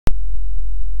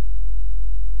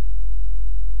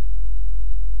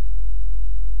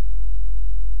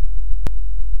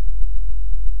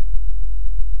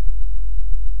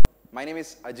My name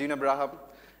is Ajin Abraham,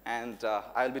 and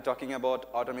I'll be talking about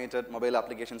automated mobile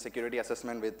application security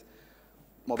assessment with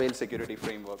mobile security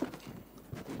framework.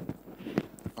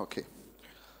 Okay.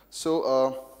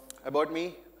 So about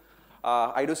me,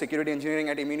 I do security engineering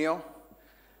at Iminio,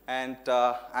 and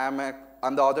I'm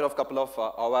the author of a couple of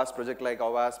OWASP projects like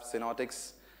OWASP,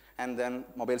 Synotics, and then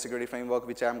mobile security framework,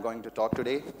 which I'm going to talk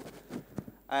today.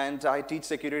 And I teach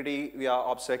security via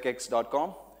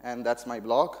AppsecEU16.com, and that's my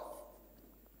blog.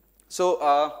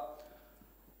 So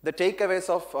the takeaways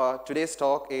of today's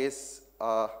talk is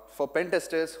for pen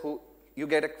testers, you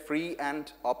get a free and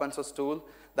open source tool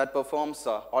that performs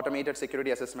automated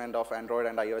security assessment of Android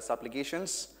and iOS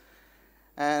applications.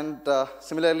 And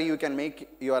similarly, you can make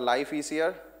your life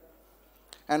easier.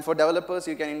 And for developers,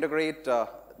 you can integrate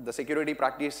the security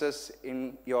practices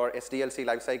in your SDLC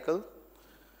lifecycle.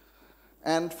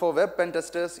 And for web pen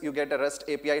testers, you get a REST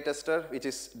API tester, which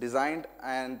is designed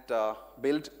and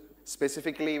built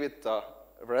specifically with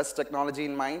REST technology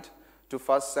in mind to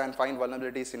fuss and find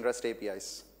vulnerabilities in REST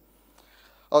APIs.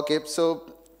 Okay,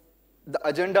 so the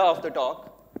agenda of the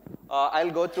talk, I'll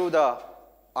go through the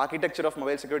architecture of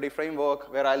mobile security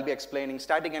framework, where I'll be explaining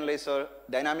static analyzer,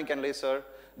 dynamic analyzer,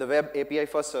 the web API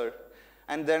fusser.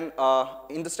 And then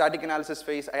in the static analysis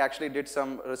phase, I actually did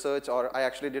some research, or I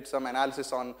actually did some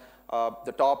analysis on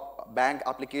the top bank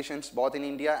applications, both in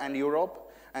India and Europe,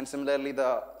 and similarly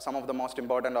some of the most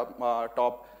important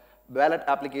top wallet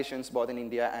applications, both in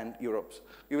India and Europe.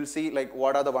 You will see like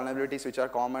what are the vulnerabilities which are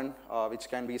common, which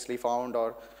can be easily found,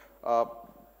 or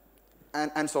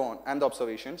and so on, and the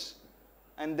observations.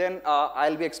 And then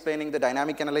I'll be explaining the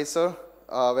dynamic analyzer,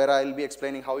 where I'll be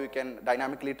explaining how you can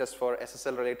dynamically test for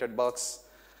SSL-related bugs,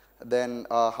 then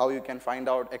how you can find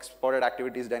out exported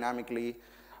activities dynamically,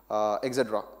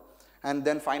 etc. And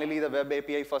then finally, the web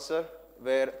API fusser,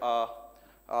 where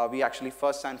we actually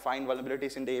fuss and find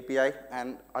vulnerabilities in the API,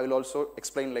 and I will also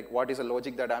explain like what is the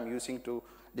logic that I'm using to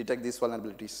detect these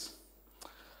vulnerabilities.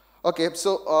 Okay,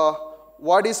 so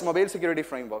what is mobile security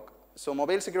framework? So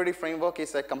mobile security framework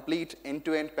is a complete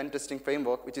end-to-end pen testing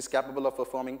framework which is capable of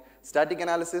performing static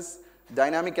analysis,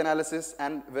 dynamic analysis,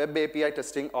 and web API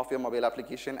testing of your mobile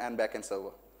application and backend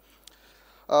server.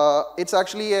 It's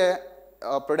actually a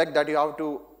product that you have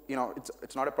to,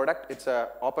 it's not a product, it's an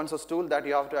open source tool that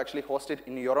you have to actually host it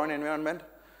in your own environment.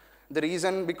 The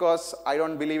reason, because I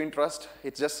don't believe in trust,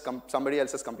 it's just somebody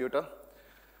else's computer.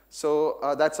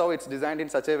 So that's how it's designed in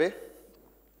such a way.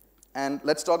 And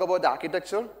let's talk about the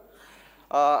architecture.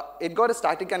 It got a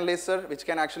static analyzer, which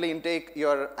can actually intake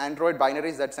your Android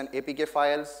binaries, that's an APK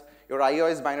files, your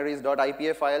iOS binaries,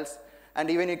 .ipa files, and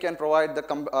even you can provide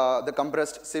the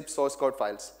compressed zip source code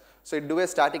files. So it do a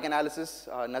static analysis,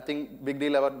 nothing big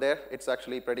deal about there. It's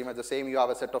actually pretty much the same. You have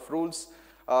a set of rules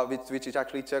which it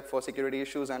actually check for security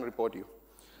issues and report you.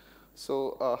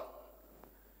 So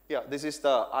yeah, this is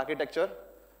the architecture,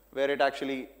 where it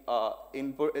actually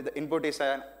the input is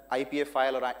an IPA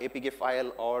file or an APK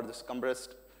file or this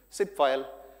compressed zip file.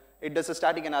 It does a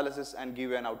static analysis and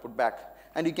give you an output back.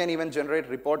 And you can even generate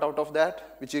report out of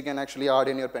that, which you can actually add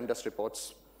in your pen test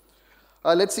reports.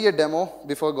 Let's see a demo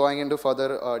before going into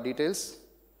further details.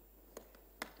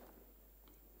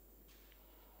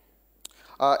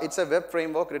 It's a web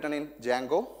framework written in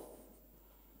Django,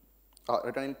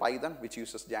 written in Python, which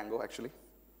uses Django actually.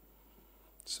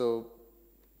 So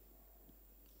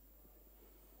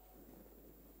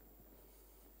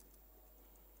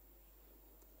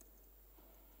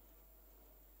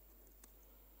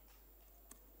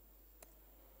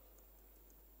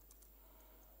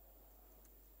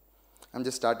I'm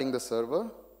just starting the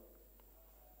server.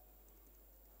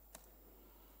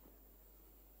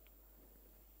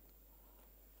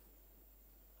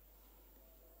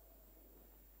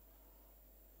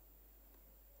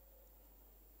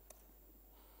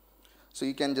 So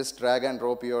you can just drag and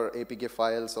drop your APK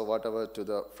files or whatever to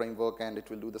the framework, and it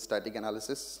will do the static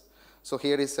analysis. So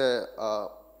here is a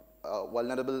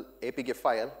vulnerable APK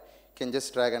file. You can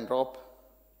just drag and drop,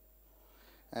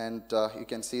 and you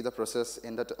can see the process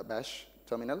in the bash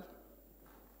terminal.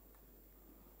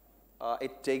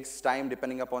 It takes time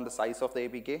depending upon the size of the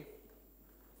APK.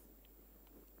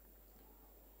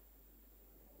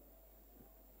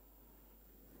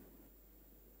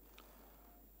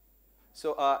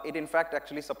 So it in fact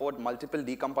actually support multiple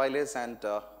decompilers and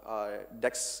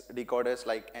DEX decoders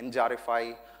like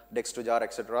njarify, dex2jar,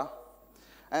 etc.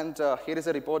 And here is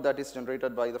a report that is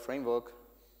generated by the framework.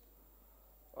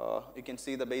 You can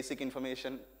see the basic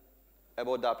information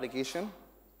about the application,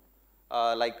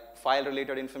 like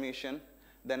file-related information,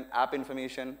 then app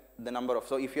information, the number of.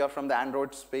 So if you are from the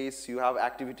Android space, you have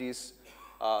activities,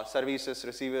 services,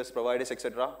 receivers, providers,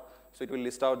 etc. So it will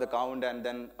list out the count and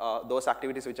then those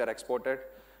activities which are exported.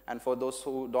 And for those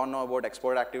who don't know about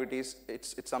export activities,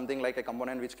 it's something like a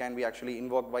component which can be actually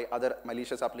invoked by other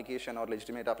malicious application or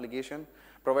legitimate application,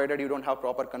 provided you don't have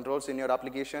proper controls in your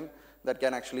application that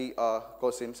can actually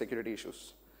cause security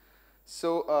issues.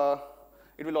 So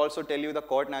it will also tell you the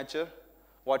code nature,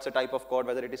 what's the type of code,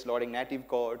 whether it is loading native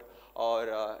code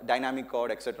or dynamic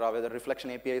code, etc., whether reflection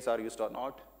APIs are used or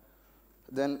not.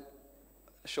 Then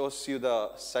shows you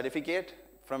the certificate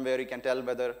from where you can tell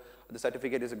whether the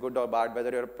certificate is good or bad,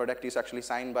 whether your product is actually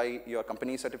signed by your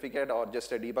company certificate or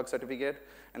just a debug certificate.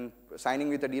 And signing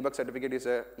with a debug certificate is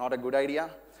not a good idea.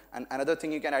 And another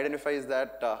thing you can identify is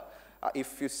that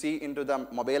if you see into the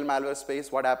mobile malware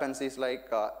space, what happens is like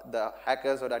the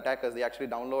hackers or the attackers, they actually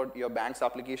download your bank's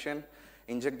application,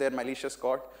 inject their malicious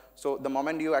code. So the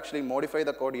moment you actually modify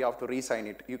the code, you have to re-sign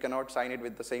it. You cannot sign it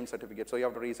with the same certificate, so you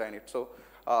have to re-sign it. So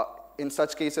in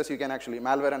such cases, you can actually,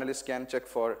 malware analysts can check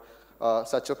for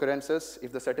such occurrences.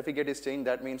 If the certificate is changed,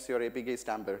 that means your APK is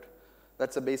tampered.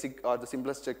 That's the basic, the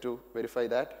simplest check to verify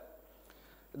that.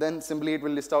 Then simply it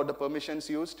will list out the permissions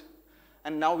used.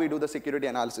 And now we do the security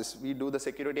analysis. We do the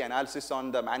security analysis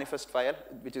on the manifest file,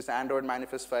 which is Android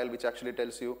manifest file, which actually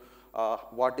tells you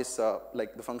what is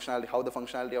like the functionality, how the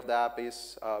functionality of the app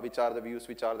is, which are the views,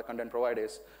 which are the content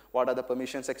providers, what are the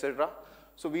permissions, etc.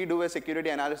 So we do a security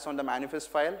analysis on the manifest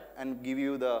file and give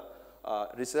you the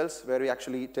results where we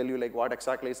actually tell you like what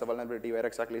exactly is the vulnerability, where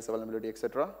exactly is the vulnerability,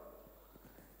 etc.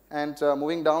 And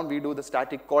moving down, we do the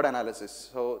static code analysis.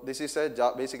 So this is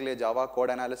basically a Java code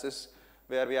analysis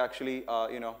where we actually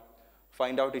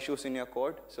find out issues in your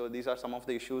code. So these are some of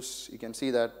the issues. You can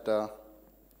see that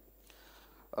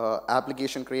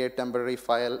application create temporary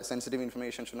file, sensitive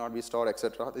information should not be stored,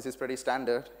 etc. This is pretty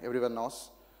standard, everyone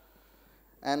knows.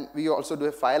 And we also do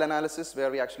a file analysis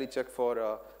where we actually check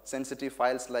for sensitive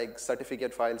files like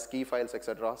certificate files, key files,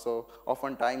 etc. So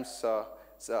oftentimes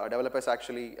developers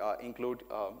actually include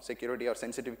security or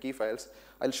sensitive key files.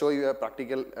 I'll show you a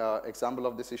practical example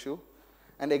of this issue.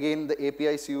 And again, the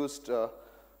APIs used, the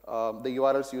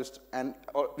URLs used, and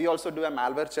we also do a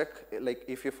malware check. Like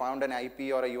if you found an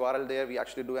IP or a URL there, we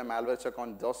actually do a malware check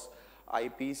on those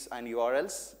IPs and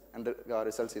URLs, and the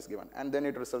results is given. And then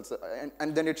it results,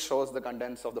 and then it shows the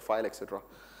contents of the file, etc.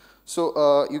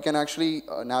 So you can actually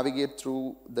navigate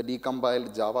through the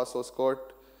decompiled Java source code.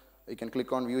 You can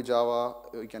click on View Java.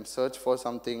 You can search for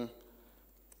something.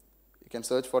 You can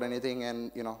search for anything,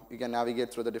 and you can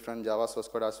navigate through the different Java source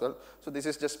code as well. So this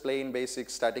is just plain basic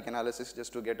static analysis,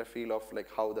 just to get a feel of like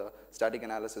how the static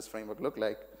analysis framework look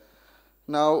like.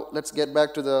 Now let's get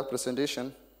back to the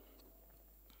presentation.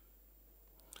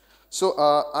 So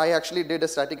I actually did a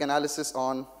static analysis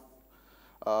on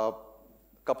a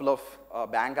couple of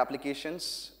bank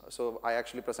applications. So I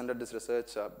actually presented this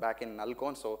research back in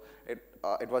Nalcon. So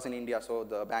it was in India. So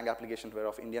the bank applications were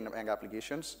of Indian bank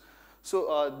applications.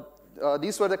 So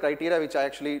these were the criteria which I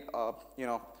actually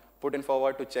put in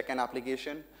forward to check an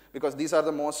application, because these are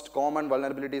the most common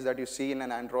vulnerabilities that you see in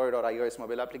an Android or iOS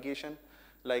mobile application,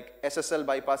 like SSL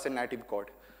bypass in native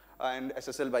code and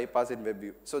SSL bypass in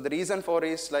WebView. So the reason for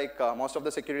is like most of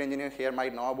the security engineers here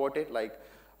might know about it. Like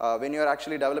when you're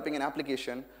actually developing an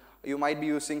application, you might be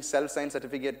using self-signed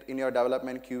certificate in your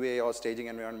development QA or staging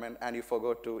environment, and you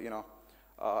forgot to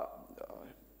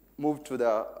move to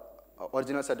the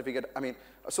original certificate. I mean,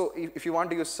 so if you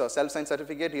want to use self-signed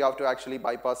certificate, you have to actually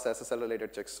bypass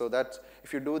SSL-related checks. So that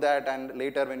if you do that, and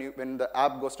later when the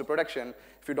app goes to production,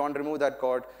 if you don't remove that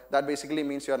code, that basically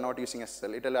means you are not using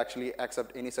SSL. It will actually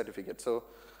accept any certificate. So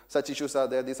such issues are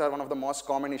there. These are one of the most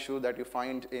common issues that you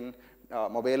find in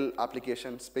mobile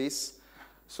application space.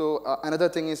 So another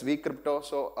thing is weak crypto.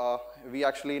 So we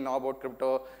actually know about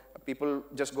crypto. People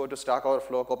just go to Stack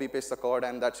Overflow, copy paste the code,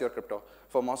 and that's your crypto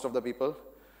for most of the people.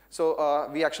 So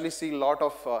we actually see a lot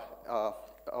of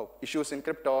issues in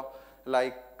crypto,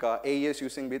 like AES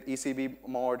using with ECB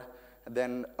mode.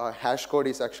 Then hash code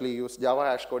is actually used. Java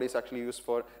hash code is actually used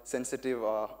for sensitive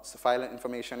file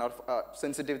information or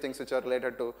sensitive things which are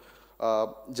related to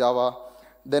Java.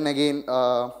 Then again,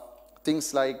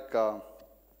 things like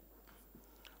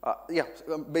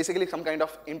basically some kind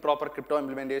of improper crypto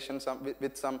implementation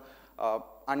with some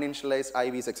uninitialized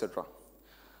IVs, etc.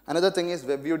 Another thing is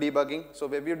WebView debugging. So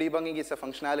WebView debugging is a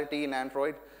functionality in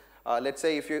Android. Let's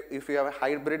say if you have a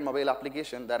hybrid mobile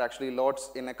application that actually loads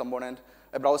in a component,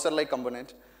 a browser-like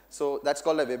component. So that's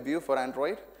called a WebView for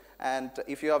Android. And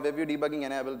if you have WebView debugging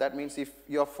enabled, that means if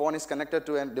your phone is connected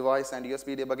to a device and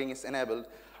USB debugging is enabled,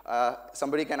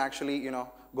 somebody can actually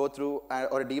go through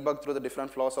or debug through the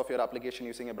different flaws of your application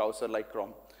using a browser like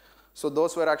Chrome. So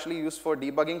those were actually used for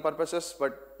debugging purposes,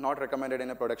 but not recommended in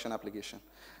a production application.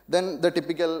 Then the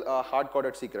typical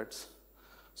hard-coded secrets.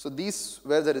 So these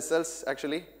were the results,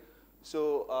 actually.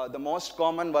 So the most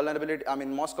common vulnerability,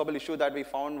 most common issue that we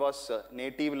found was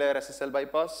native layer SSL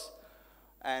bypass.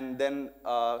 And then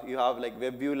you have like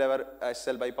web view level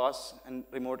SSL bypass and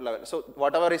remote level. So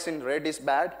whatever is in red is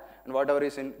bad, and whatever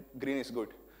is in green is good.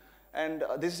 And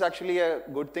this is actually a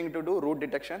good thing to do, root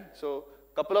detection. So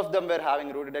a couple of them were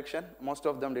having root detection. Most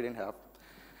of them didn't have.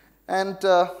 And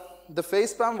the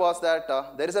face spam was that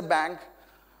there is a bank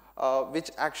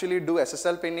which actually do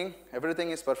SSL pinning.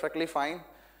 Everything is perfectly fine.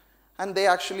 And they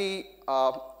actually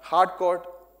hard-code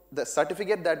the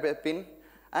certificate that they pin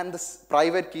and the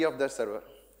private key of their server.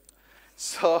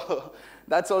 So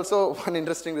that's also one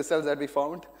interesting result that we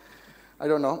found. I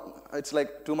don't know. It's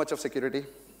like too much of security.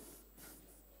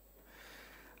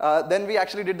 Then we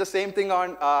actually did the same thing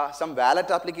on some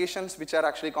wallet applications, which are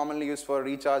actually commonly used for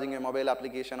recharging a mobile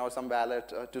application or some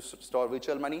wallet to store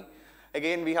virtual money.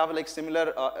 Again, we have like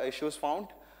similar issues found.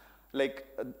 Like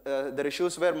the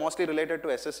issues were mostly related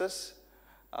to SSS.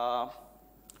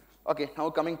 Okay, now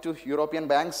coming to European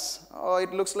banks.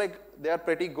 It looks like they are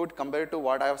pretty good compared to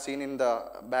what I have seen in the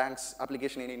banks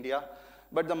application in India.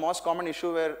 But the most common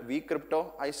issue were weak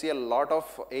crypto. I see a lot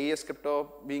of AES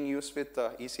crypto being used with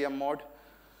ECM mode.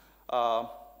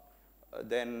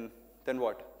 Then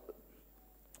what?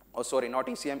 Oh, sorry, not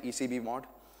ECM, ECB mode.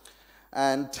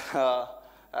 And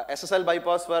SSL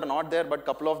bypass were not there, but a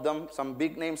couple of them, some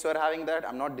big names were having that.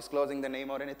 I'm not disclosing the name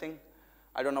or anything.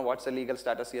 I don't know what's the legal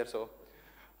status here, so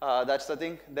that's the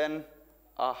thing. Then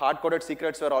hard-coded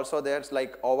secrets were also there,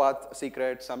 like OWASP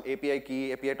secrets, some API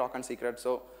key, API token secrets.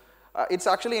 So it's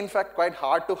actually, in fact, quite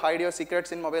hard to hide your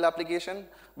secrets in mobile application,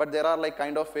 but there are like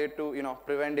kind of way to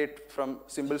prevent it from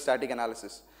simple static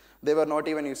analysis. They were not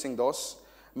even using those.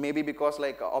 Maybe because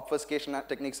like obfuscation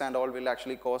techniques and all will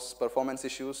actually cause performance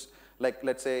issues. Like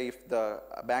let's say if the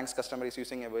bank's customer is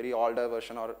using a very older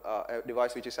version or a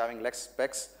device which is having less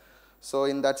specs. So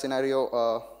in that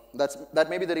scenario, that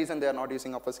may be the reason they are not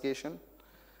using obfuscation.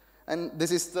 And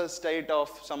this is the state of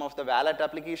some of the wallet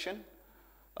application.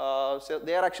 So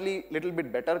they are actually a little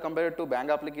bit better compared to bank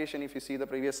application if you see the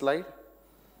previous slide.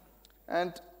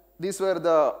 And these were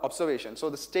the observations.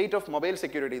 So the state of mobile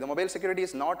security. The mobile security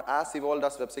is not as evolved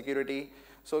as web security.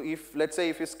 So if, let's say,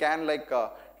 if you scan like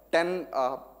 10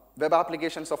 web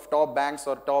applications of top banks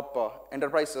or top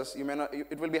enterprises,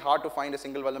 it will be hard to find a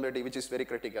single vulnerability, which is very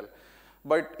critical.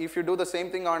 But if you do the same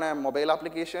thing on a mobile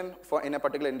application in a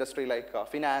particular industry like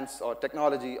finance or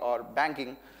technology or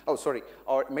banking,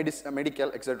 or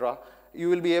medical, etc., you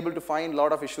will be able to find a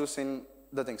lot of issues in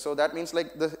the thing. So that means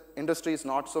like the industry is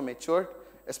not so matured,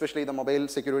 especially the mobile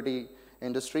security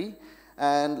industry.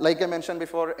 And like I mentioned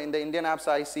before, in the Indian apps,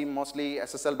 I see mostly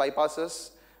SSL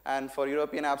bypasses. And for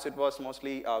European apps, it was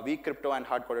mostly weak crypto and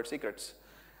hard-coded secrets.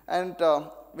 And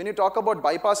when you talk about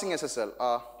bypassing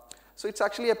SSL, so it's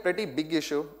actually a pretty big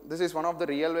issue. This is one of the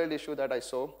real-world issues that I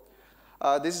saw.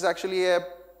 This is actually a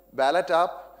wallet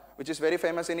app, which is very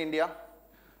famous in India.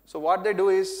 So what they do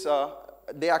is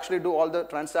they actually do all the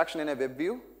transaction in a web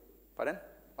view. Pardon?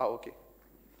 Okay.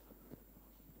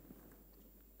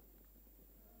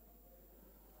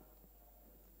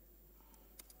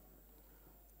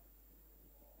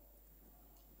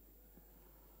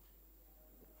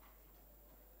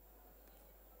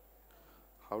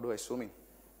 How do I zoom in?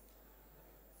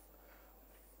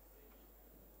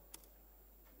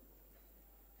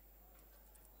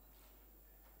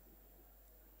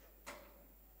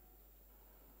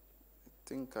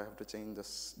 I think I have to change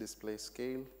this display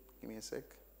scale. Give me a sec.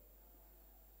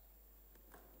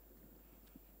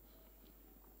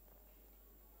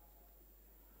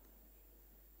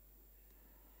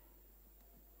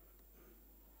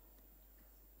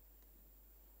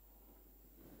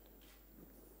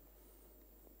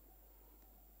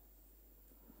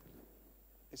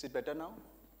 Is it better now?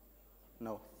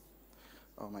 No.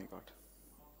 Oh my God.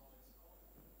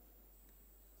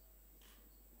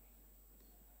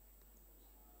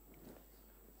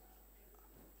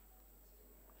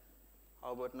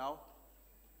 How about now?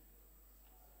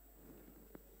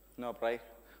 No, right?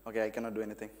 Okay, I cannot do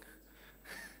anything.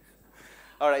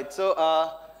 All right,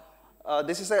 so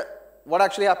this is what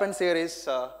actually happens here is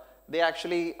they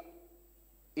actually,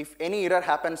 if any error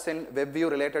happens in WebView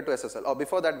related to SSL, or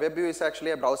before that, WebView is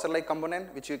actually a browser-like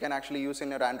component which you can actually use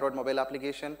in your Android mobile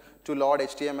application to load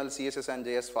HTML, CSS, and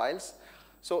JS files.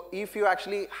 So if you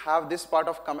actually have this part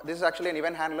of, this is actually an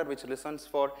event handler which listens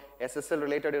for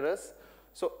SSL-related errors.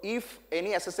 So if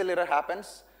any SSL error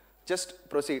happens, just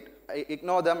proceed.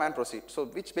 Ignore them and proceed. So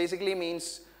which basically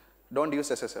means don't use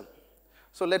SSL.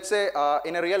 So let's say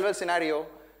in a real world scenario,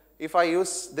 if I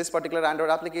use this particular Android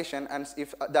application and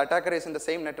if the attacker is in the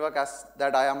same network as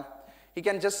that I am, he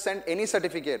can just send any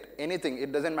certificate, anything,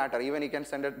 it doesn't matter. Even he can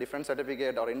send a different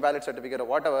certificate or invalid certificate or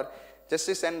whatever. Just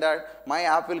to send that, my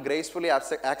app will gracefully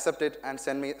accept it and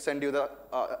send you the,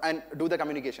 and do the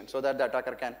communication so that the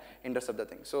attacker can intercept the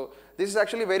thing. So this is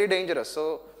actually very dangerous.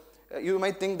 So you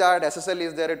might think that SSL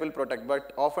is there, it will protect,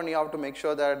 but often you have to make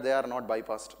sure that they are not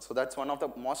bypassed. So that's one of the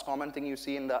most common thing you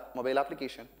see in the mobile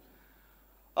application.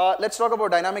 Let's talk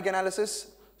about dynamic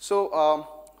analysis. So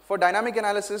for dynamic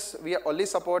analysis, we only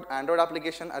support Android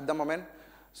application at the moment.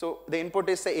 So the input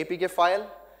is the APK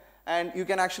file, and you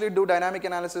can actually do dynamic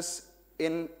analysis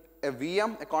in a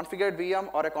VM, a configured VM,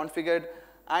 or a configured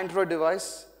Android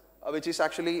device, which is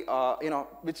actually,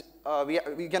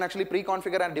 we can actually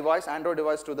pre-configure a device, Android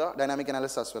device, to the dynamic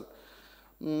analysis as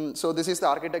well. So this is the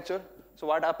architecture. So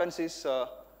what happens is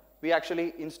we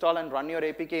actually install and run your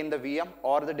APK in the VM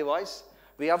or the device.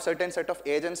 We have certain set of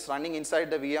agents running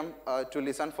inside the VM to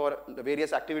listen for the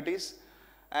various activities.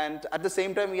 And at the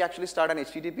same time, we actually start an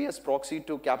HTTPS proxy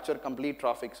to capture complete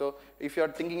traffic. So if you're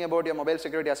thinking about your mobile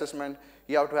security assessment,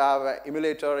 you have to have an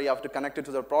emulator, you have to connect it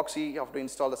to the proxy, you have to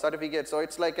install the certificate. So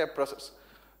it's like a process.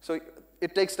 So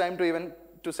it takes time to even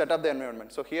to set up the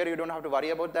environment. So here you don't have to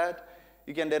worry about that.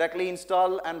 You can directly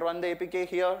install and run the APK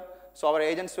here. So our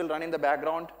agents will run in the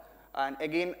background. And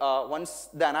again, once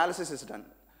the analysis is done.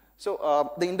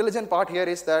 So the intelligent part here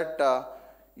is that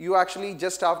you actually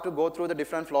just have to go through the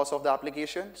different flows of the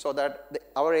application so that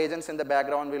our agents in the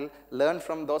background will learn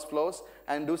from those flows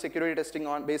and do security testing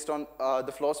based on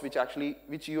the flows which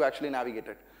you actually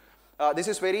navigated. This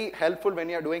is very helpful when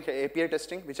you are doing API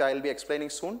testing, which I will be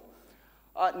explaining soon.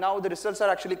 Now the results are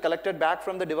actually collected back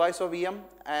from the device or VM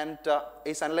and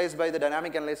is analyzed by the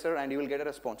dynamic analyzer, and you will get a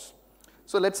response.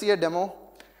 So let's see a demo.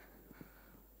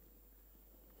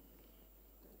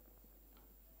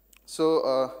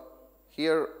 So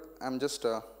here I'm just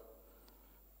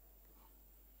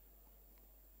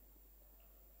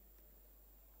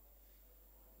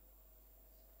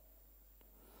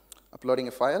uploading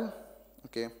a file.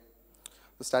 Okay,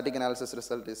 the static analysis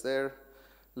result is there.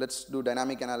 Let's do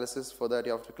dynamic analysis. For that,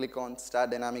 you have to click on Start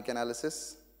Dynamic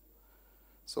Analysis.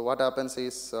 So what happens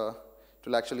is it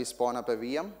will actually spawn up a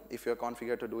VM if you're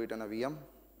configured to do it on a VM.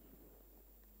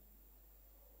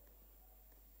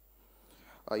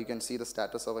 You can see the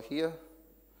status over here.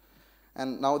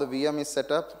 And now the VM is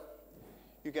set up.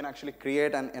 You can actually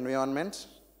create an environment,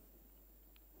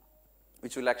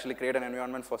 which will actually create an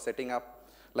environment for setting up,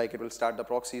 like it will start the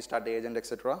proxy, start the agent,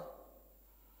 etc.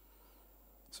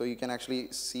 So you can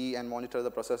actually see and monitor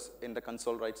the process in the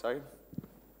console right side.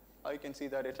 You can see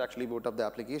that it's actually boot up the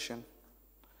application.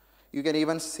 You can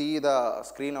even see the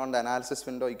screen on the analysis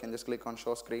window. You can just click on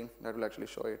Show Screen. That will actually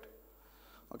show it.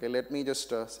 Okay, let me just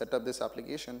set up this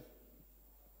application.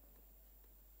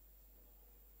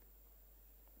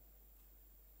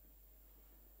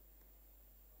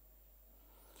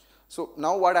 So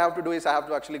now what I have to do is I have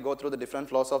to actually go through the different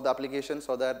flows of the application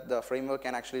so that the framework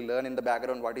can actually learn in the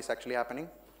background what is actually happening.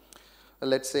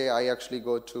 Let's say I actually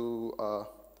go to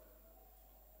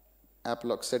app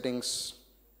log settings.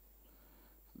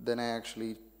 Then I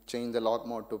actually change the log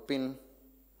mode to pin.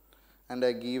 And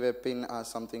I give a pin as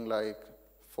something like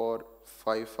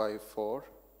 4554.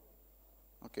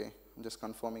 Okay, I'm just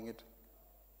confirming it.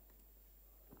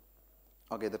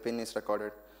 Okay, the pin is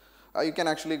recorded. You can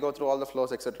actually go through all the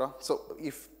flows, etc. So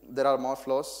if there are more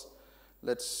flows,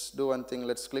 let's do one thing.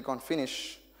 Let's click on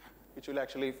Finish, which will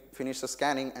actually finish the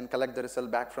scanning and collect the result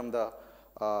back from the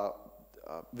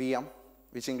VM,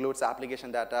 which includes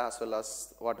application data as well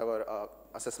as whatever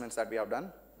assessments that we have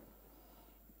done.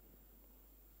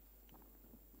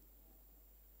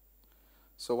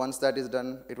 So once that is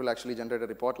done, it will actually generate a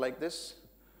report like this,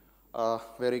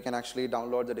 where you can actually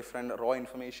download the different raw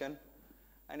information.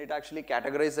 And it actually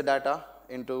categorizes the data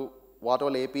into what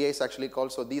all APIs actually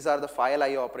called. So these are the file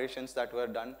I/O operations that were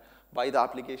done by the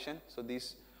application. So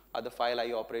these are the file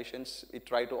I/O operations. It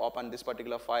try to open this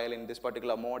particular file in this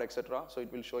particular mode, etc. So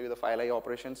it will show you the file I/O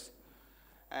operations.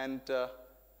 And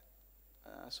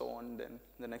so on. Then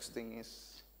the next thing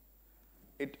is,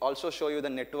 it also show you the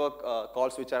network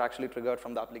calls which are actually triggered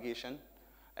from the application,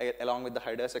 along with the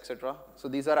headers, etc. So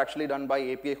these are actually done by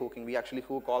API hooking. We actually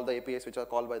hook all the APIs which are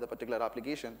called by the particular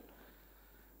application.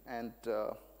 And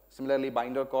similarly,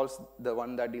 binder calls, the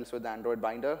one that deals with the Android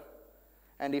binder.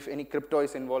 And if any crypto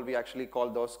is involved, we actually call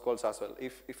those calls as well.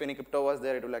 If any crypto was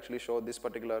there, it will actually show this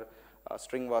particular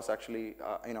string was actually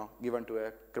given to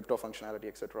a crypto functionality,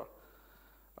 etc.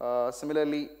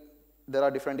 Similarly, there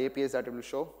are different APIs that it will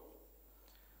show.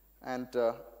 And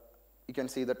you can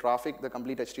see the traffic, the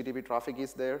complete HTTP traffic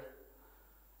is there,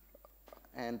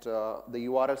 and the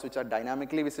URLs which are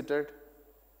dynamically visited.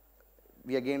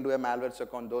 We again do a malware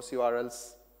check on those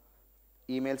URLs,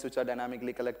 emails which are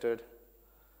dynamically collected.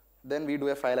 Then we do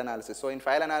a file analysis. So in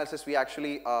file analysis, we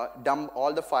actually dump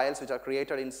all the files which are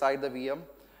created inside the VM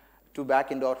to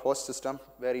back into our host system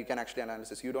where you can actually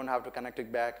analyze. You don't have to connect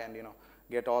it back and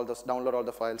get all this, download all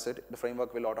the files. The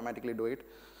framework will automatically do it.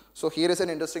 So here is an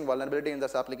interesting vulnerability in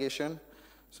this application.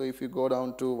 So if you go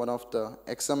down to one of the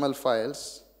XML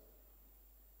files,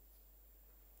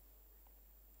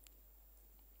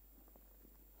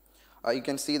 you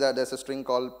can see that there's a string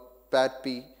called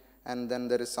patp, and then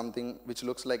there is something which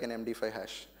looks like an MD5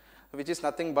 hash, which is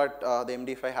nothing but the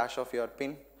MD5 hash of your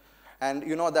PIN. And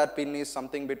you know that PIN is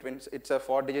something between, it's a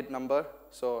 4-digit number,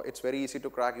 so it's very easy to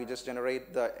crack. You just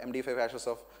generate the MD5 hashes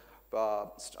of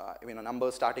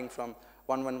numbers starting from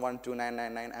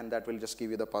 1112999, and that will just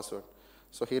give you the password.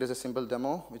 So here is a simple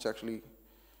demo which actually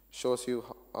shows you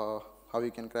how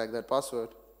you can crack that password.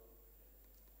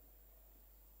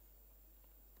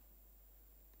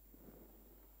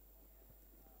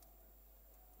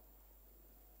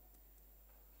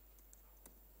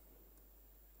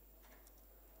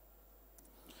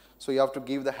 So you have to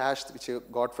give the hash which you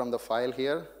got from the file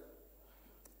here.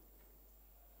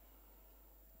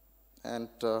 And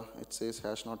it says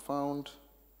hash not found.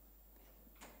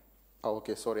 Oh,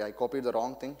 okay, sorry, I copied the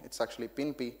wrong thing. It's actually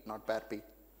pinp, not patp.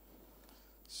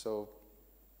 So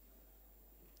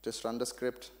just run the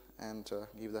script and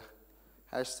give the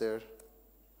hash there.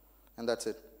 And that's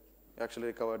it. You actually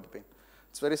recovered the PIN.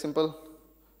 It's very simple.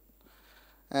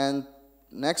 And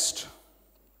next,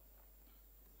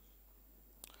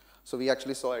 so we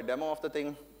actually saw a demo of the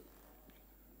thing.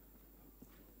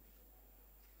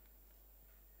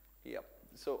 Yep.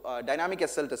 So dynamic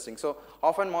SSL testing. So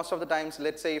often, most of the times,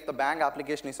 let's say if the bank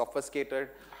application is obfuscated,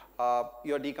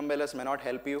 your decompilers may not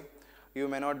help you. You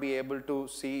may not be able to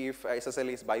see if SSL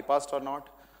is bypassed or not.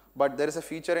 But there is a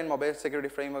feature in mobile security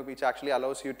framework which actually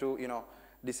allows you to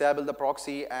disable the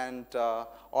proxy and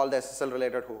all the SSL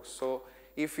related hosts. So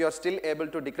if you're still able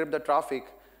to decrypt the traffic,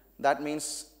 that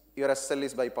means your SSL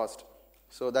is bypassed.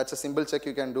 So that's a simple check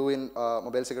you can do in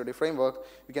mobile security framework.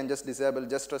 You can just disable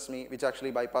just trust me, which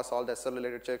actually bypass all the SSL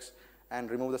related checks and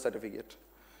remove the certificate.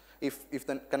 If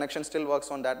the connection still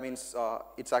works on, that means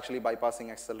it's actually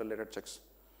bypassing SSL related checks.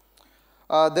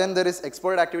 Then there is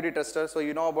exported activity tester. So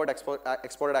you know about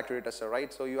exported activity tester,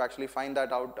 right? So you actually find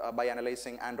that out by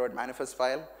analyzing Android manifest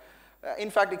file.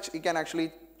 In fact, you can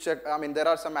actually check. I mean, there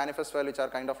are some manifest files which are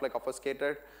kind of like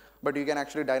obfuscated, but you can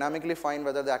actually dynamically find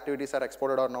whether the activities are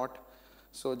exported or not.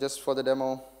 So just for the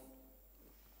demo,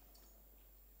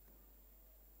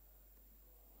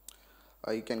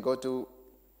 you can go to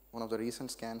one of the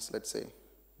recent scans, let's say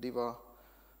Diva,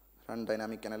 run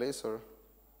dynamic analyzer.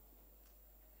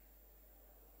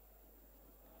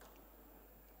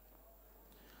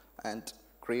 And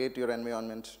create your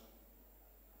environment.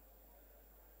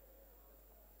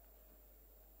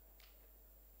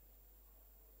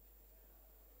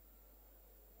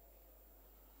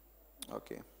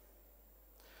 Okay.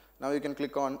 Now you can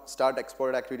click on Start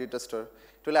Exported Activity Tester.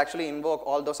 It will actually invoke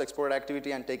all those exported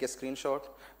activity and take a screenshot.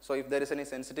 So if there is any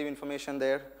sensitive information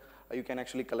there, you can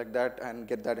actually collect that and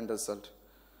get that in the result.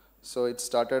 So it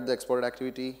started the exported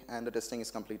activity and the testing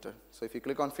is completed. So if you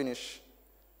click on Finish,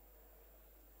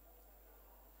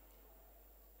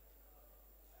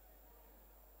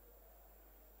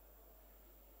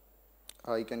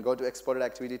 you can go to Exported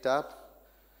Activity tab.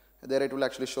 There it will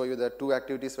actually show you that 2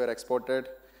 activities were exported.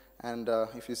 And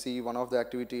if you see one of the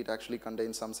activity, it actually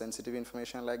contains some sensitive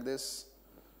information like this.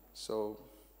 So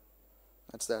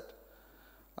that's that.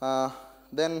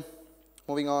 Then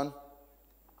moving on.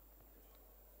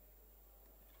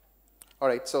 All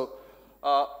right, so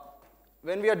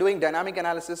when we are doing dynamic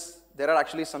analysis, there are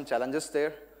actually some challenges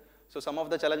there. So some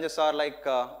of the challenges are like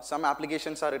some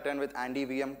applications are written with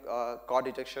anti-VM core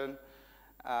detection.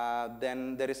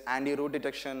 Then there is anti-root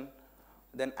detection.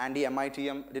 Then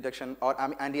anti-MITM detection or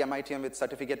anti-MITM with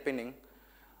certificate pinning.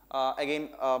 Again,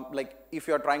 like if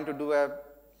you're trying to do a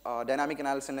dynamic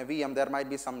analysis in a VM, there might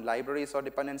be some libraries or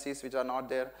dependencies which are not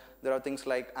there. There are things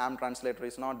like AMP translator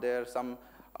is not there. Some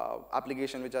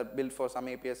applications which are built for some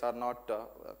APIs are not,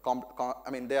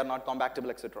 they are not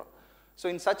compatible, etc. So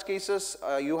in such cases,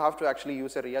 you have to actually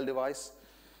use a real device.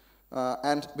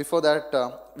 And before that,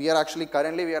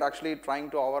 currently we are actually trying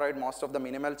to override most of the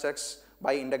minimal checks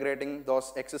by integrating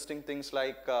those existing things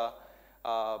like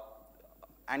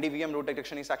anti-VM root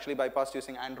detection is actually bypassed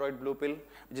using Android Blue Pill,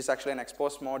 which is actually an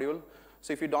exposed module.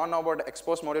 So if you don't know about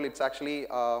exposed module, it's actually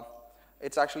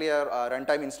It's actually a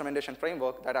runtime instrumentation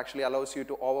framework that actually allows you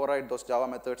to override those Java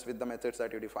methods with the methods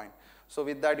that you define. So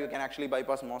with that, you can actually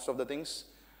bypass most of the things.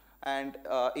 And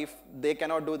if they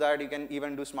cannot do that, you can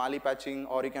even do smally patching,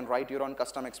 or you can write your own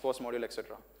custom expose module,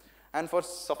 etc. And for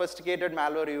sophisticated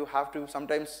malware, you have to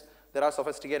sometimes, there are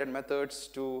sophisticated methods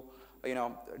to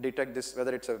detect this,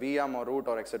 whether it's a VM or root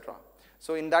or etc.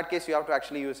 So in that case, you have to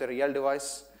actually use a real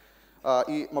device.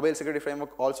 Mobile Security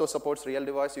Framework also supports real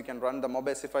device. You can run the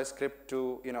MobSF script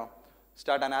to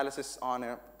start analysis on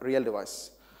a real device.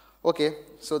 Okay,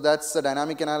 so that's the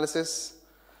dynamic analysis.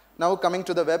 Now coming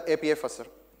to the web API fusser.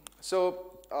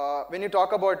 So when you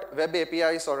talk about web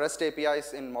APIs or REST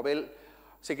APIs in mobile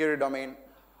security domain,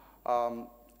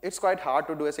 it's quite hard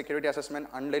to do a security assessment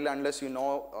unless you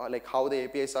know like how the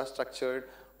APIs are structured,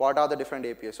 what are the different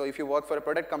APIs. So if you work for a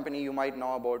product company, you might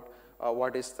know about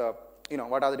what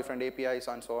are the different APIs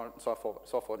and so on and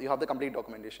so forth. You have the complete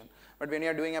documentation. But when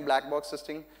you're doing a black box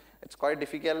testing, it's quite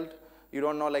difficult. You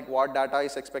don't know like what data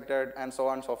is expected and so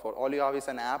on and so forth. All you have is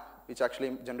an app which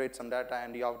actually generates some data,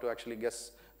 and you have to actually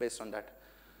guess based on that.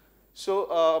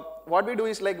 So what we do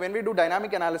is, like, when we do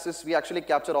dynamic analysis, we actually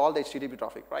capture all the HTTP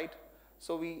traffic, right?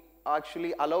 So we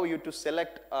actually allow you to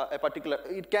select a particular,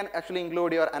 it can actually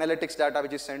include your analytics data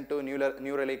which is sent to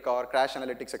New Relic or Crash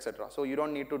Analytics, etc. So you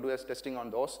don't need to do a testing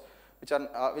on those, which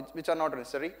are not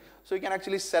necessary. So you can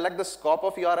actually select the scope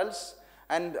of URLs,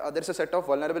 and there's a set of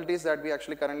vulnerabilities that we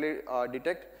actually currently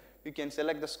detect. You can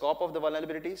select the scope of the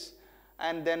vulnerabilities,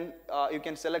 and then you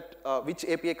can select which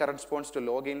API corresponds to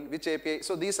login, which API.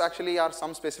 So these actually are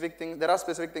some specific things. There are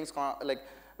specific things like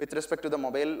with respect to the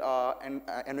mobile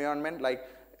environment, like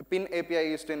PIN API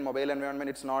used in mobile environment.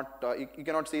 It's not, you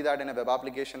cannot see that in a web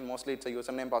application. Mostly it's a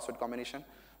username password combination.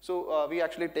 So we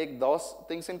actually take those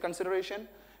things in consideration.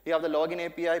 You have the login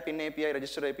API, PIN API,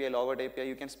 register API, logout API.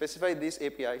 You can specify these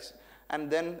APIs, and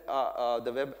then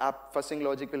the web app fuzzing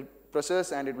logic will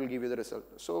process, and it will give you the result.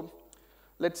 So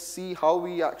let's see how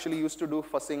we actually used to do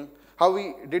fuzzing, how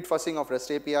we did fuzzing of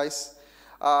REST APIs.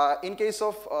 In case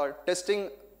of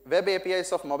testing web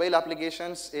APIs of mobile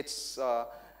applications, it's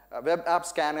web app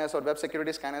scanners or web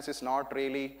security scanners is not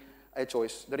really a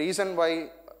choice. The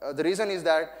reason is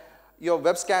that your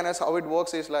web scanners, how it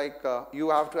works is like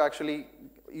you have to actually,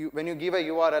 when you give a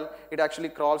URL, it actually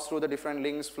crawls through the different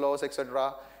links, flows,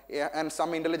 etc. And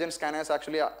some intelligent scanners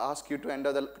actually ask you to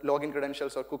enter the login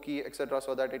credentials or cookie, etc.,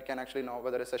 so that it can actually know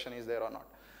whether a session is there or not.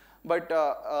 But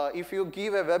if you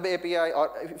give a web API,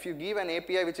 or if you give an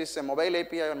API which is a mobile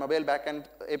API or mobile backend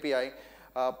API,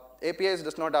 APIs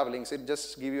does not have links. It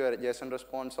just gives you a JSON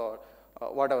response or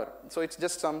whatever. So it's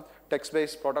just some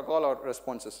text-based protocol or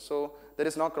responses. So there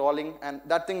is no crawling, and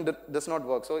that thing does not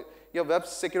work. So your web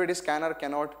security scanner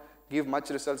cannot give much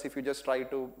results if you just try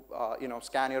to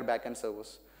scan your backend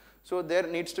servers. So there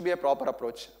needs to be a proper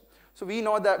approach. So we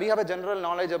know that we have a general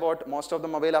knowledge about most of the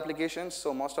mobile applications.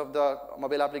 So most of the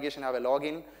mobile applications have a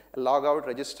login, a logout,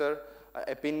 register,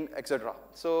 a PIN, etc.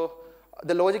 So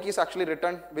the logic is actually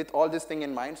written with all this thing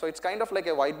in mind. So it's kind of like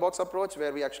a white box approach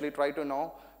where we actually try to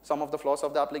know some of the flaws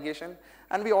of the application.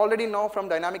 And we already know from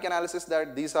dynamic analysis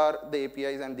that these are the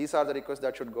APIs and these are the requests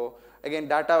that should go. Again,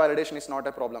 data validation is not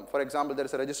a problem. For example, there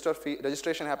is a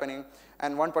registration happening,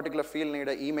 and one particular field needs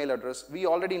an email address. We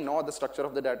already know the structure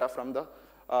of the data from the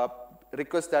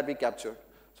requests that we captured.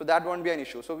 So that won't be an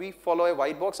issue. So we follow a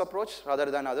white box approach rather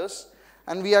than others.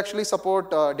 And we actually support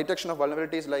detection of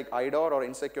vulnerabilities like IDOR or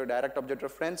insecure direct object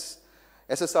reference,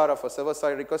 SSRF for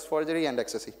server-side request forgery, and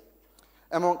XSE,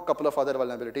 among a couple of other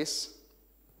vulnerabilities.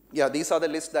 Yeah, these are the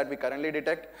lists that we currently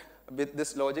detect with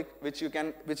this logic, which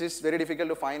is very difficult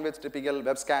to find with typical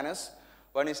web scanners.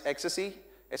 One is XSE,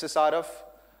 SSRF,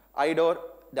 IDOR,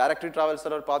 directory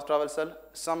traversal or path traversal,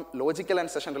 some logical and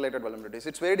session-related vulnerabilities.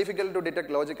 It's very difficult to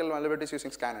detect logical vulnerabilities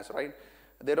using scanners, right?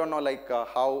 They don't know like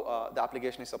how the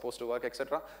application is supposed to work,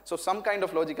 etc. So some kind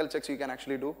of logical checks you can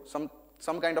actually do.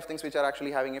 Some kind of things which are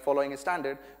actually following a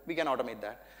standard, we can automate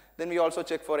that. Then we also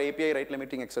check for API rate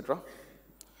limiting, etc.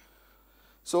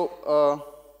 So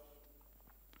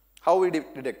how we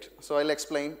detect. So I'll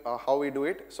explain how we do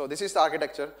it. So this is the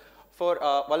architecture. For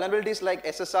vulnerabilities like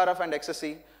SSRF and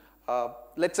XSE,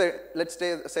 let's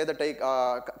say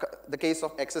the case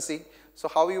of XSE. So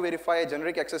how you verify a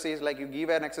generic XSE is like you give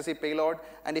an XSE payload,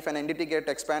 and if an entity gets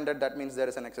expanded, that means there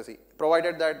is an XSE,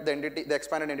 provided that the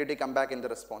expanded entity come back in the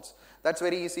response. That's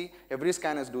very easy. Every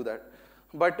scanners do that.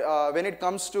 But when it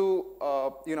comes to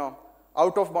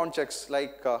out of bound checks,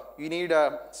 like you need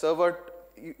a server.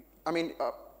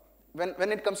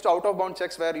 When it comes to out of bound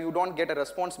checks where you don't get a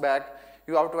response back,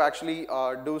 you have to actually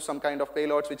do some kind of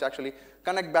payloads which actually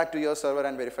connect back to your server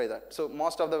and verify that. So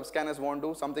most of the scanners won't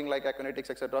do something like Aconetics,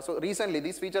 etc. So recently,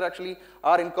 these features actually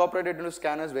are incorporated into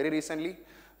scanners very recently.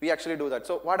 We actually do that.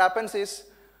 So what happens is,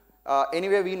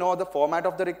 anyway, we know the format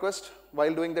of the request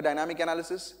while doing the dynamic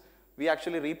analysis. We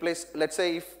actually replace, let's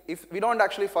say if we don't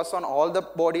actually fuss on all the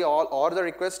body or the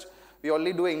request, we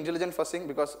only do intelligent fussing,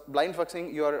 because blind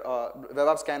fussing your web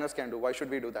app scanners can do. Why should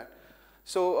we do that?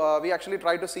 So we actually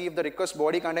try to see if the request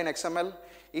body contain XML.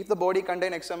 If the body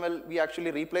contain XML, we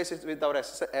actually replace it with our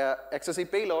XSE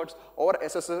payloads or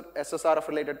SSRF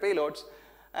related payloads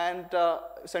and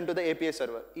send to the API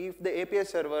server. If the API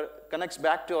server connects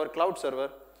back to our cloud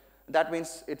server, that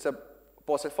means it's a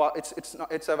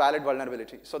valid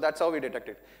vulnerability. So that's how we detect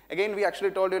it. Again, we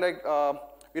actually told you like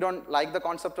we don't like the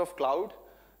concept of cloud.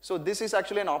 So this is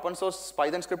actually an open source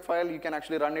Python script file. You can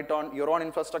actually run it on your own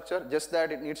infrastructure, just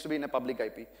that it needs to be in a public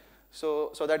IP.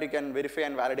 So that you can verify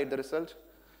and validate the result.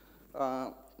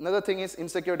 Another thing is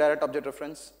insecure direct object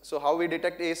reference. So how we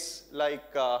detect is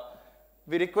like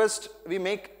we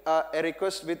make a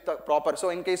request with the proper. So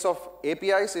in case of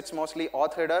APIs, it's mostly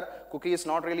auth header. Cookie is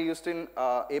not really used in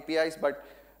APIs, but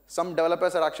some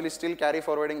developers are actually still carry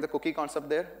forwarding the cookie concept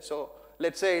there. So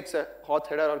let's say it's a auth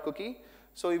header or cookie.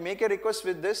 So we make a request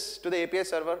with this to the API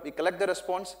server, we collect the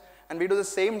response, and we do the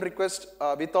same request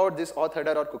without this auth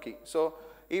header or cookie. So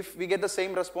if we get the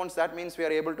same response, that means we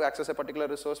are able to access a particular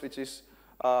resource, which is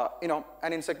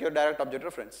an insecure direct object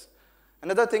reference.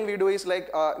 Another thing we do is like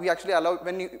we actually allow,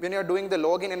 when you're doing the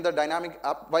login in the dynamic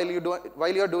app, while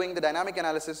you're doing the dynamic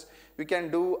analysis, we can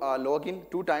do login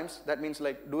 2 times. That means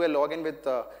like do a login with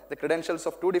the credentials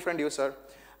of 2 different users.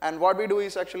 And what we do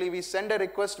is actually we send a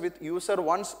request with user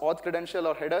 1's auth credential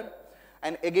or header,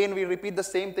 and again we repeat the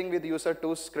same thing with user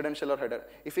 2's credential or header.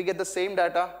 If we get the same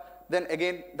data, then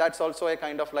again that's also a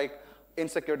kind of like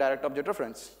insecure direct object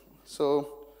reference.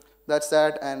 So that's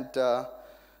that, and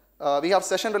we have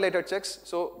session related checks.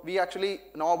 So we actually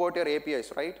know about your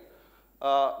APIs, right?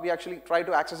 We actually try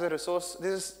to access a resource.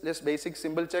 This is just basic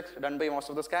symbol checks done by most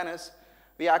of the scanners.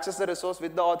 We access the resource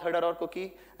with the auth header or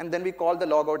cookie, and then we call the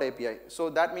logout API.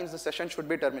 So that means the session should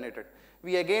be terminated.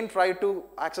 We again try to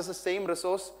access the same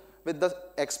resource with the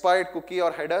expired cookie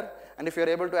or header, and if you're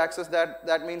able to access that,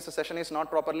 that means the session is not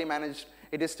properly managed.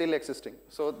 It is still existing.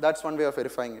 So that's one way of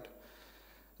verifying it.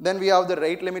 Then we have the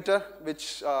rate limiter,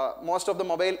 which most of the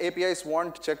mobile APIs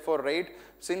won't check for rate.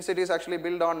 Since it is actually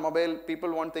built on mobile,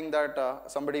 people won't think that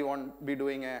somebody won't be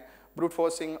doing a brute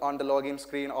forcing on the login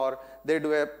screen, or they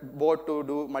do a bot to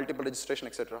do multiple registration,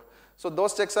 etc. So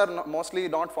those checks are mostly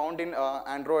not found in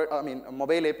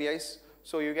mobile APIs.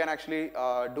 So you can actually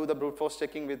do the brute force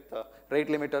checking with rate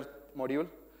limiter module.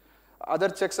 Other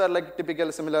checks are like typical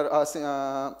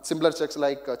simpler checks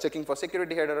like checking for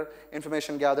security header,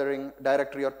 information gathering,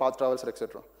 directory or path traversal,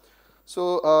 etc.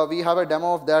 So we have a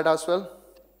demo of that as well.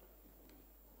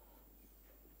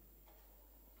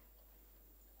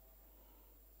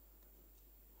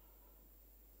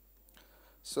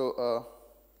 So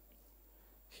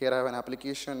here I have an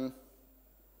application.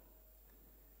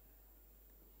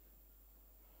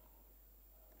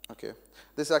 Okay,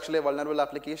 this is actually a vulnerable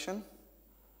application.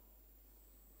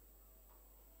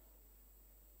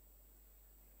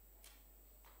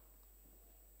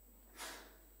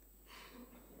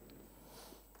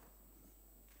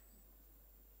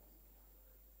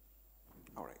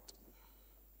 All right.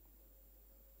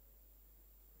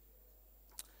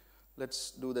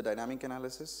 Let's do the dynamic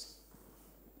analysis.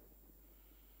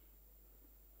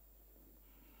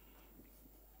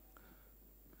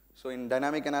 So in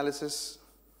dynamic analysis,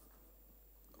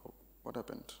 oh, what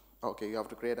happened? Okay, you have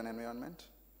to create an environment.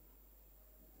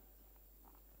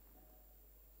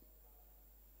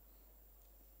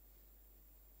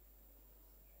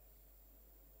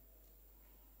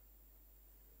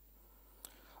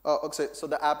 Okay, so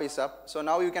the app is up. So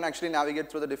now you can actually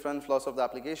navigate through the different flows of the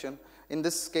application. In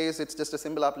this case, it's just a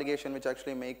simple application which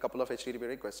actually make a couple of HTTP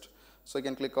requests. So you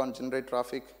can click on generate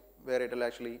traffic, where it will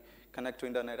actually connect to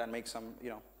internet and make some,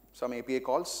 some API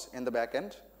calls in the back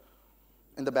end,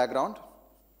 in the background.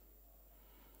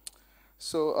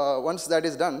 So once that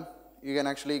is done, you can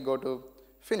actually go to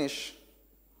finish.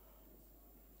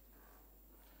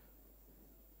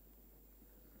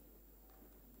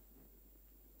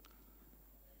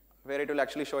 Where it will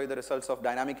actually show you the results of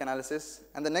dynamic analysis.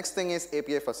 And the next thing is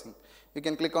API fuzzing. You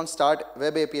can click on Start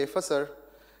Web API Fuzzer,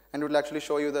 and it will actually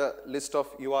show you the list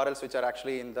of URLs which are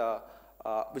actually in the,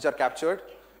 which are captured.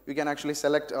 You can actually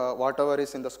select whatever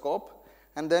is in the scope,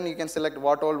 and then you can select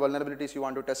what all vulnerabilities you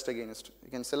want to test against.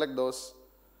 You can select those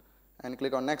and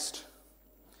click on Next.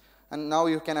 And now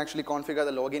you can actually configure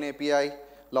the login API,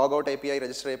 logout API,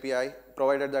 register API,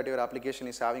 provided that your application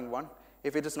is having one.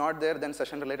 If it is not there, then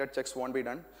session-related checks won't be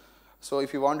done. So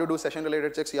if you want to do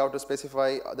session-related checks, you have to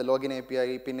specify the login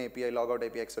API, pin API, logout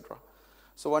API, etc.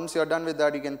 So once you're done with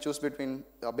that, you can choose between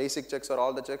basic checks or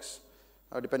all the checks,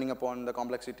 depending upon the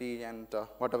complexity and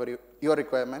whatever your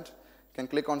requirement. You can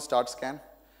click on Start Scan.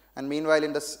 And meanwhile,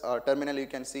 in this terminal, you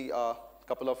can see a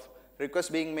couple of requests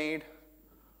being made.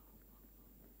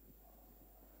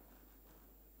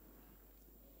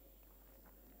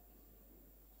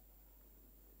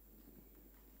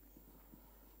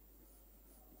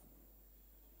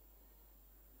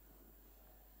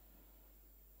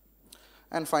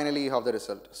 And finally, you have the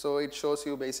result. So it shows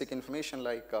you basic information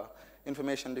like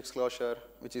information disclosure,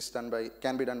 which is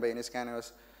can be done by any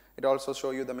scanners. It also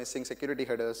shows you the missing security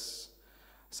headers.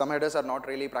 Some headers are not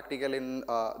really practical in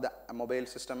the mobile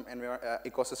system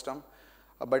ecosystem.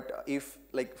 But if,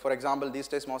 like, for example, these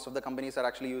days, most of the companies are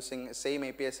actually using same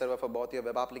API server for both your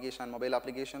web application and mobile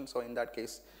application. So in that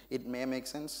case, it may make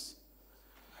sense.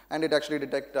 And it actually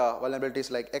detects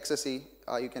vulnerabilities like XSE.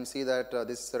 You can see that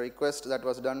this is a request that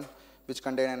was done, which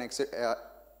contained an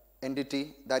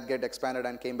entity that get expanded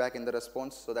and came back in the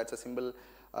response. So that's a symbol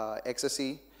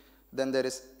XSE. Then there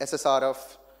is SSRF,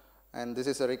 and this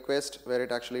is a request where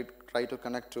it actually tried to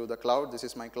connect to the cloud. This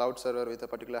is my cloud server with a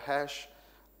particular hash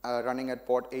running at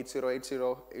port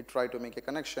 8080. It tried to make a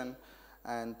connection,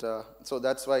 and so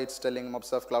that's why it's telling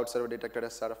MobSF cloud server detected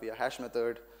SSRF via hash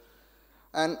method.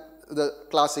 And the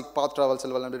classic path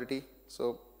traversal vulnerability.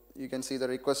 So you can see the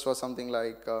request was something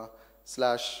like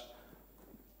 //etc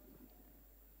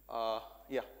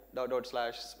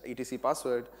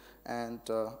password, and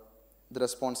the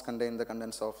response contained the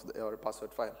contents of your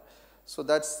password file. So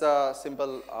that's the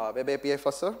simple web API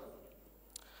fuzzer.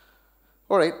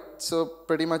 All right, so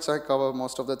pretty much I cover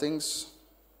most of the things.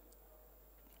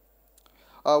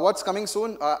 What's coming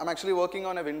soon? I'm actually working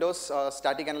on a Windows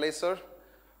static analyzer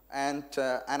and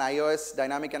an iOS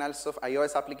dynamic analysis of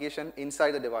iOS application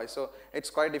inside the device. So it's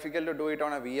quite difficult to do it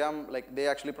on a VM. Like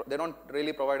they don't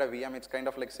really provide a VM. It's kind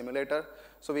of like simulator.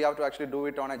 So we have to actually do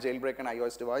it on a jailbreak and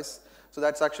iOS device. So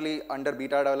that's actually under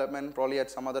beta development. Probably at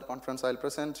some other conference I'll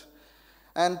present.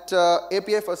 And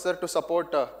API fuzzer to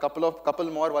support a couple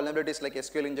more vulnerabilities like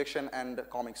SQL injection and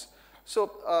comics.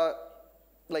 So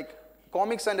like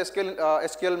comics and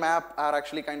SQL map are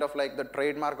actually kind of like the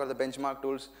trademark or the benchmark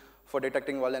tools for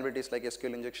detecting vulnerabilities like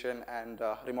SQL injection and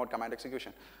remote command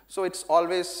execution. So it's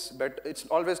always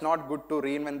not good to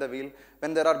reinvent the wheel.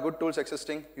 When there are good tools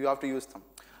existing, you have to use them.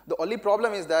 The only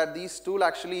problem is that these tools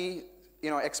actually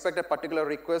expect a particular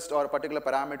request or a particular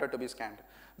parameter to be scanned.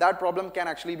 That problem can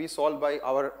actually be solved by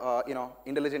our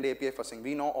intelligent API fuzzing.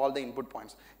 We know all the input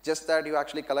points. Just that you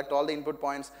actually collect all the input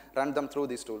points, run them through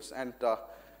these tools, and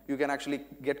you can actually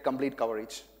get complete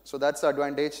coverage. So that's the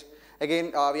advantage.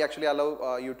 Again, we actually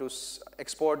allow you to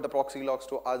export the proxy logs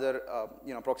to other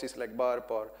proxies like Burp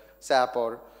or SAP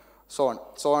or so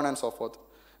on and so forth.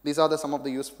 These are some of the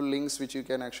useful links which you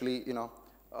can actually,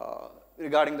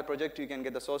 regarding the project, you can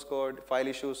get the source code, file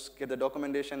issues, get the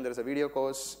documentation. There is a video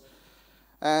course.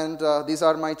 And these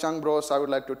are my chunk bros I would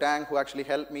like to thank who actually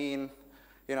helped me in,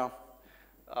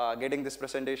 getting this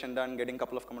presentation done, getting a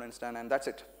couple of components done, and that's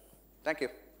it. Thank you.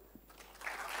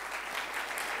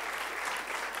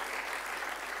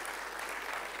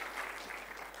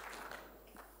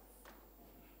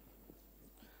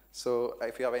 So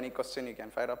if you have any question, you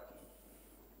can fire up.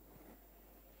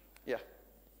 Yeah.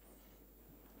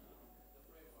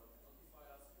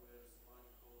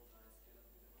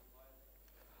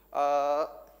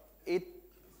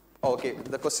 Okay,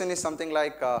 the question is something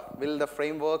like, will the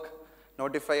framework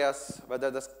notify us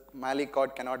whether the malloc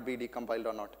code cannot be decompiled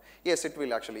or not? Yes, it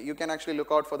will actually. You can actually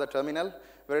look out for the terminal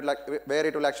where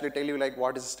it will actually tell you like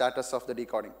what is the status of the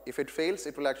decoding. If it fails,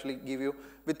 it will actually give you,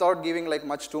 without giving like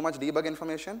too much debug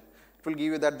information, it will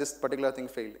give you that this particular thing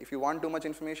failed. If you want too much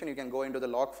information, you can go into the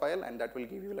log file and that will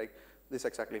give you like this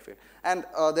exactly failed. And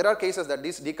there are cases that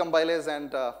these decompilers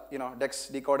and DEX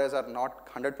decoders are not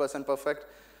 100% perfect.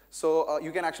 So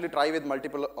you can actually try with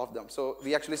multiple of them. So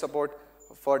we actually support,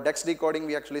 for DEX decoding,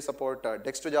 we actually support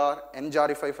Dex2Jar,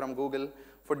 njarify from Google.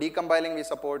 For decompiling, we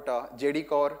support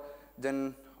JDCore,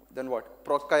 then what?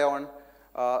 Procyon,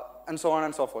 and so on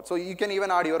and so forth. So you can even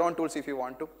add your own tools if you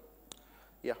want to.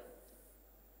 Yeah.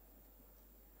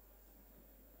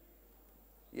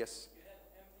 Yes. You had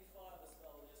MD5 as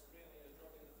well, just screaming and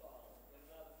dropping the file. When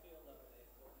you have a field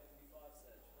underneath for MD5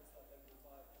 search, what's that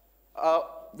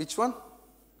MD5? Which one?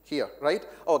 Here, right?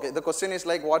 Okay, the question is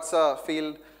like, what's a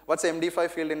field, what's a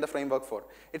MD5 field in the framework for?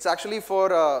 It's actually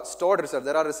for stored results.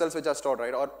 There are results which are stored,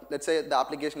 right? Or let's say the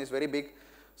application is very big.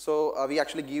 So we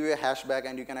actually give you a hash back,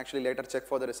 and you can actually later check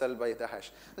for the result by the hash.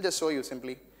 I'll just show you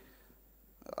simply.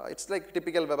 It's like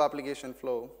typical web application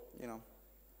flow, you know.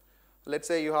 Let's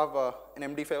say you have an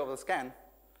MD5 of a scan.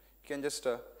 You can just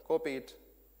copy it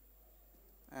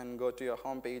and go to your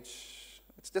home page.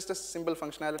 It's just a simple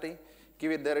functionality.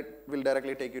 Give it there, it will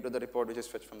directly take you to the report which is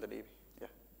fetched from the DB. Yeah.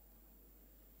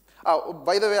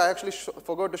 By the way, I actually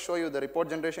forgot to show you the report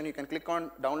generation. You can click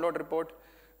on download report.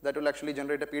 That will actually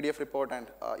generate a PDF report, and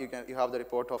you have the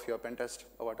report of your pen test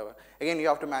or whatever. Again, you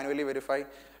have to manually verify.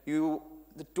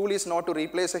 The tool is not to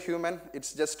replace a human.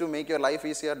 It's just to make your life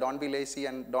easier. Don't be lazy,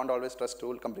 and don't always trust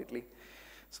tool completely.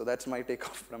 So that's my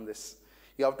takeoff from this.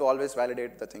 You have to always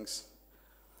validate the things.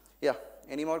 Yeah.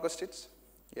 Any more questions?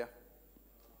 Yeah.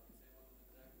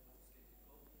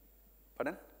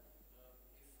 Pardon?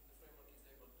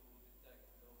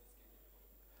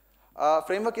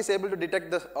 Framework is able to detect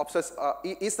the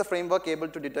is the framework able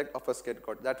to detect obfuscated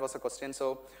code? That was a question.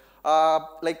 So,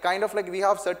 kind of like we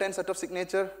have certain set of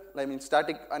signature, I mean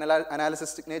static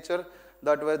analysis signature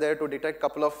that were there to detect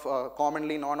couple of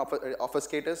commonly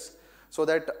non-obfuscators, so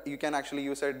that you can actually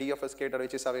use a deobfuscator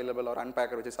which is available or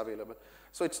unpacker which is available.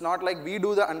 So it's not like we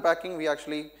do the unpacking. We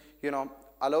actually,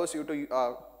 allows you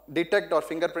to detect or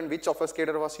fingerprint which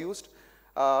obfuscator was used.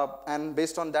 And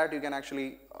based on that, you can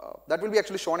actually, that will be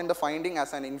actually shown in the finding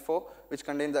as an info, which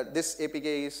contains that this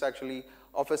APK is actually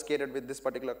obfuscated with this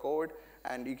particular code,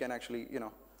 and you can actually,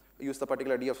 use the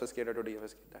particular deobfuscator to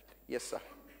deobfuscate that. Yes, sir.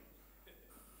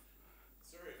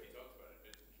 Sorry if you talked about it,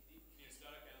 but can your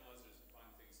static analyzers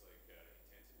find things like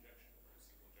intent injection or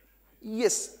SQL injection?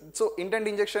 Yes, so intent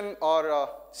injection or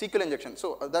SQL injection.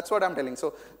 So that's what I'm telling.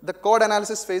 So the code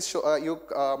analysis phase,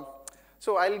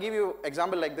 so I'll give you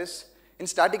example like this. In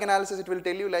static analysis, it will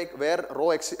tell you like where raw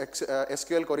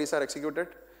SQL queries are executed.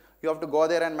 You have to go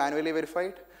there and manually verify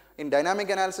it. In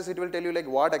dynamic analysis, it will tell you like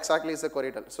what exactly is the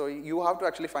query tell. So you have to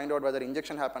actually find out whether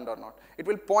injection happened or not. It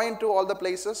will point to all the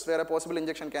places where a possible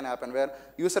injection can happen, where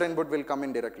user input will come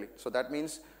in directly. So that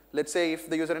means, let's say if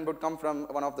the user input come from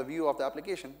one of the view of the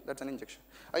application, that's an injection.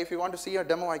 If you want to see a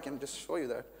demo, I can just show you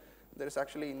that. There is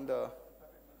actually in the,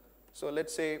 so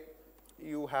let's say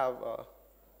you have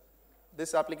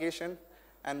this application,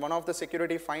 and one of the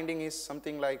security finding is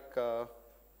something like,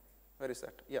 where is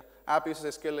that? Yeah, app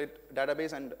uses SQL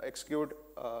database and execute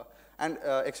raw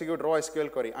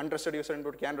SQL query. Untrusted user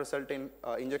input can result in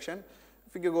injection.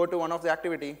 If you go to one of the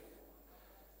activity,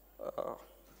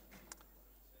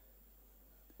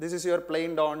 this is your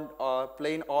plain old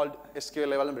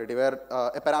SQL vulnerability, where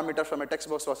a parameter from a text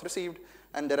box was received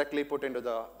and directly put into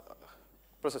the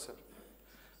processor.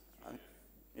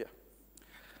 Yeah.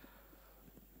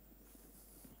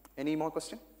 Any more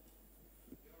question?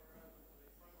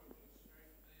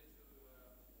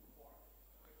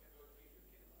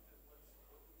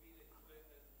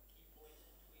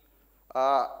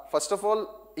 First of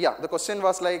all, yeah, the question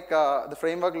was like the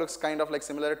framework looks kind of like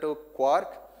similar to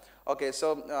Quark. Okay,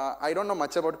 so I don't know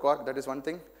much about Quark, that is one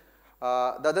thing. The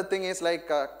other thing is like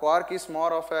Quark is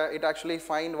more of a, it actually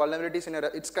find vulnerabilities in your,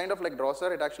 it's kind of like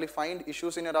Browser, it actually find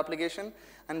issues in your application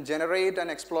and generate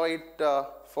and exploit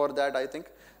for that, I think.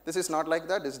 This is not like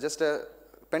that, it's just a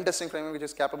pen testing framework which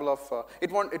is capable of,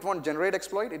 it won't generate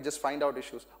exploit, it just find out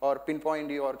issues or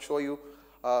pinpoint you or show you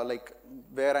like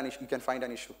where an issue, you can find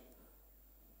an issue.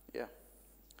 Yeah.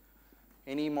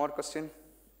 Any more question?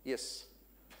 Yes.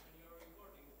 When you're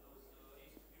recording those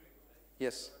HTTP requests,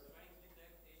 Yes. you're trying to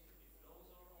detect HTTP flows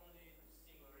or only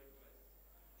single requests?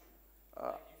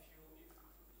 Like if you need to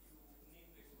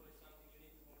exploit something,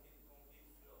 you need to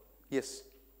complete flow. Yes.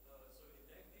 So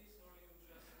detect this, or you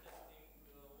just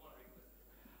testing one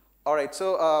request? All right,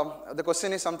 so the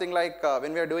question is something like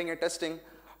when we are doing a testing,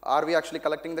 are we actually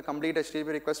collecting the complete HTTP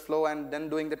request flow and then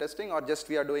doing the testing, or just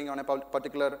we are doing on a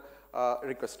particular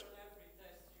request? On every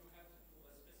test, you have to do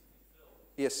a specific flow.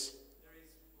 Yes. There is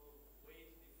a way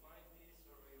to define this,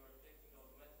 or you are checking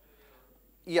automatically? Or?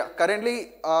 Yeah,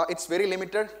 currently it's very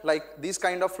limited. Like these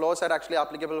kind of flows are actually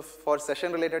applicable for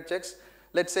session-related checks.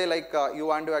 Let's say like you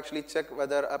want to actually check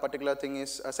whether a particular thing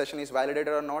is, a session is validated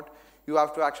or not. You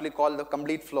have to actually call the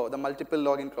complete flow, the multiple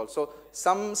login calls. So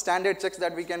some standard checks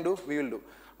that we can do, we will do.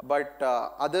 But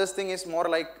others thing is more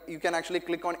like you can actually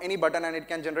click on any button and it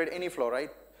can generate any flow,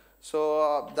 right?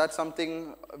 So that's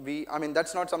something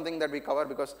that's not something that we cover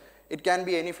because it can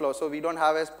be any flow. So we don't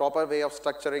have a proper way of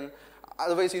structuring.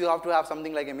 Otherwise, you have to have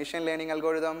something like a machine learning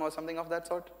algorithm or something of that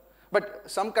sort. But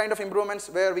some kind of improvements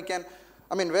where we can,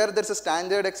 where there's a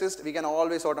standard exists, we can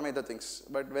always automate the things.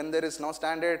 But when there is no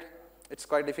standard, it's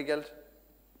quite difficult.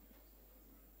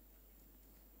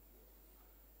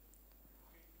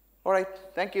 All right,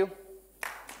 thank you.